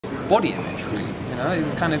body image, really. You know,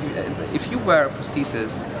 it's kind of, if you wear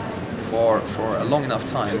prosthesis for a long enough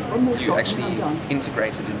time, you actually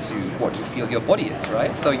integrate it into what you feel your body is,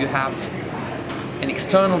 right? So you have an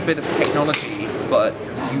external bit of technology, but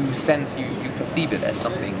you sense, you perceive it as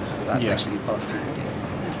something that's actually part of your body.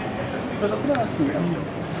 But I'm going to ask you, I mean,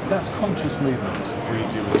 that's conscious movement where you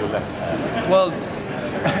do with your left hand. Well,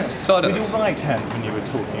 sort of. With your right hand, when you were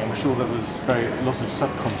talking, I'm sure there was lots of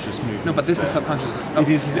subconscious movement. No, but this is subconscious. It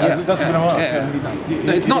is. That's what I'm asking.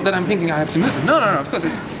 No, it's not that I'm thinking I have to move it. No, of course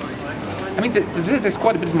it's. I mean, there's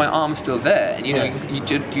quite a bit of my arm still there, and you know,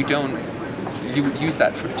 you would use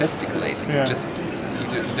that for gesticulating.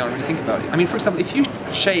 You don't really think about it. I mean, for example, if you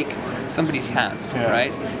shake somebody's hand,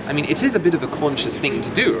 right? I mean, it is a bit of a conscious thing to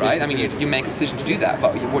do, right? I mean, you make a decision to do that,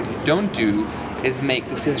 but what you don't do is make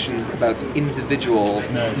decisions about the individual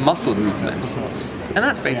muscle movement. And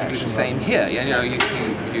that's basically the same here. You know,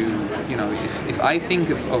 you know, if I think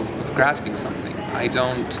of grasping something,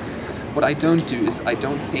 what I don't do is I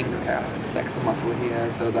don't think, okay, I have to flex a muscle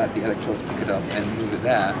here so that the electrodes pick it up and move it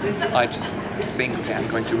there. I just think, okay, I'm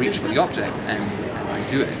going to reach for the object and I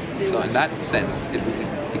do it. So in that sense, it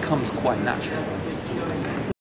becomes quite natural.